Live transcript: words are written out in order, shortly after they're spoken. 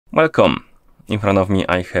Welcome! In front of me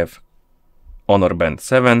I have Honor Band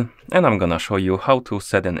 7 and I'm gonna show you how to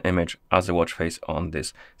set an image as a watch face on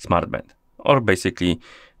this smartband, or basically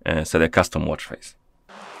set a custom watch face.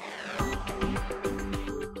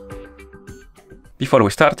 Before we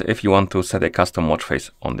start, if you want to set a custom watch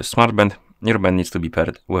face on this smartband, your band needs to be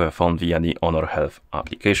paired with a phone via the Honor Health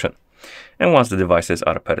application. And once the devices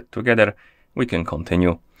are paired together, we can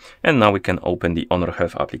continue. And now we can open the Honor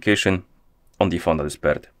Health application on the phone that is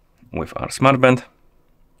paired with our smartband.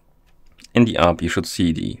 In the app, you should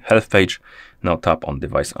see the health page. Now tap on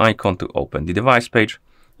device icon to open the device page,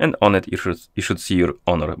 and on it you should see your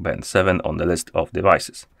Honor Band 7 on the list of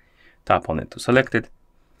devices. Tap on it to select it.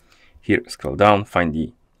 Here, scroll down, find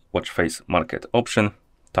the watch face market option.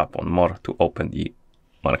 Tap on more to open the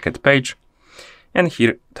market page, and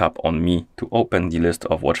here tap on me to open the list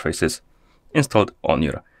of watch faces installed on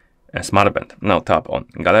your smartband. Now tap on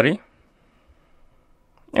gallery.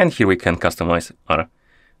 And here we can customize our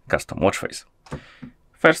custom watch face.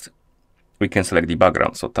 First, we can select the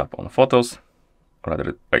background. So tap on photos,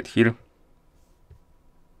 rather right here.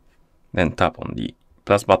 Then tap on the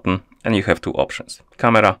plus button and you have two options,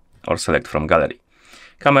 camera or select from gallery.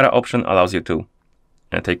 Camera option allows you to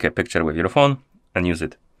take a picture with your phone and use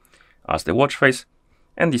it as the watch face.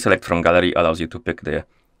 And the select from gallery allows you to pick the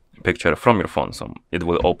picture from your phone. So it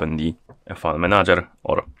will open the file manager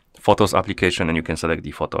or photos application and you can select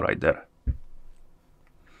the photo right there.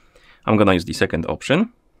 I'm gonna use the second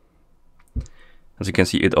option. As you can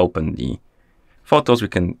see, it opened the photos. We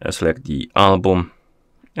can select the album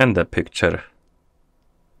and the picture.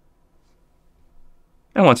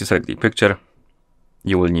 And once you select the picture,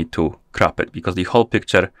 you will need to crop it because the whole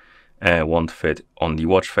picture won't fit on the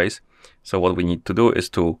watch face. So what we need to do is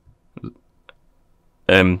to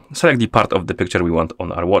select the part of the picture we want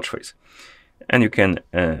on our watch face. And you can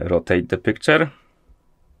rotate the picture.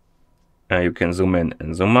 You can zoom in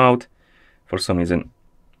and zoom out. For some reason,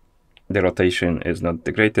 the rotation is not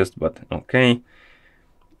the greatest, but okay.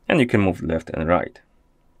 And you can move left and right.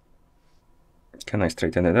 Can I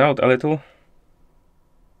straighten it out a little?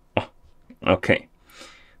 Oh, okay.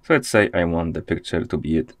 So let's say I want the picture to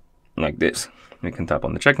be it like this. We can tap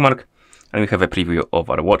on the check mark and we have a preview of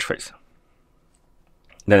our watch face.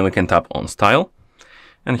 Then we can tap on style.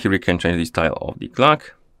 And here we can change the style of the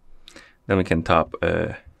clock. Then we can tap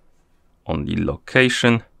on the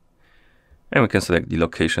location. And we can select the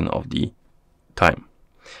location of the time.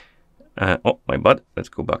 Oh, my bad. Let's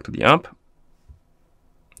go back to the app.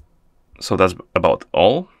 So that's about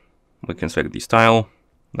all. We can select the style,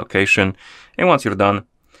 location. And once you're done,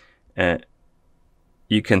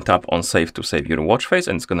 you can tap on save to save your watch face.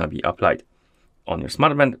 And it's going to be applied on your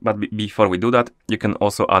smartband. But before we do that, you can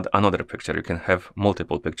also add another picture. You can have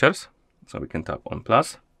multiple pictures. So we can tap on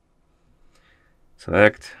plus,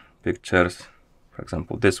 select pictures, for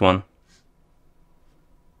example, this one,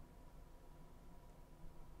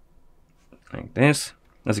 like this.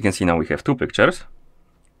 As you can see, now we have two pictures.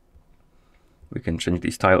 We can change the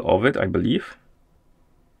style of it, I believe.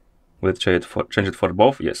 Will it change it for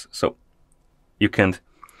both? Yes. So you can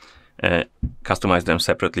customize them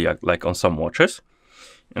separately, like on some watches.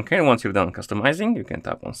 Okay, once you're done customizing, you can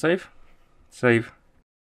tap on save, save.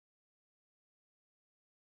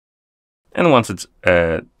 And once it's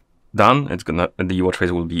done, the watch face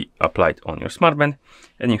will be applied on your smartband.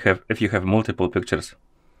 And if you have multiple pictures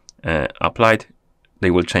applied, they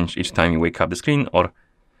will change each time you wake up the screen, or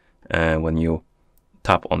when you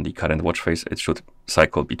tap on the current watch face, it should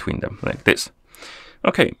cycle between them like this.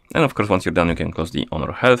 Okay, and of course, once you're done, you can close the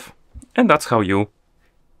Honor Health. And that's how you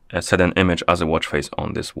set an image as a watch face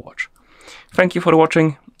on this watch. Thank you for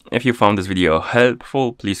watching. If you found this video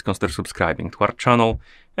helpful, please consider subscribing to our channel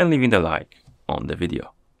and leaving a like on the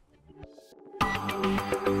video.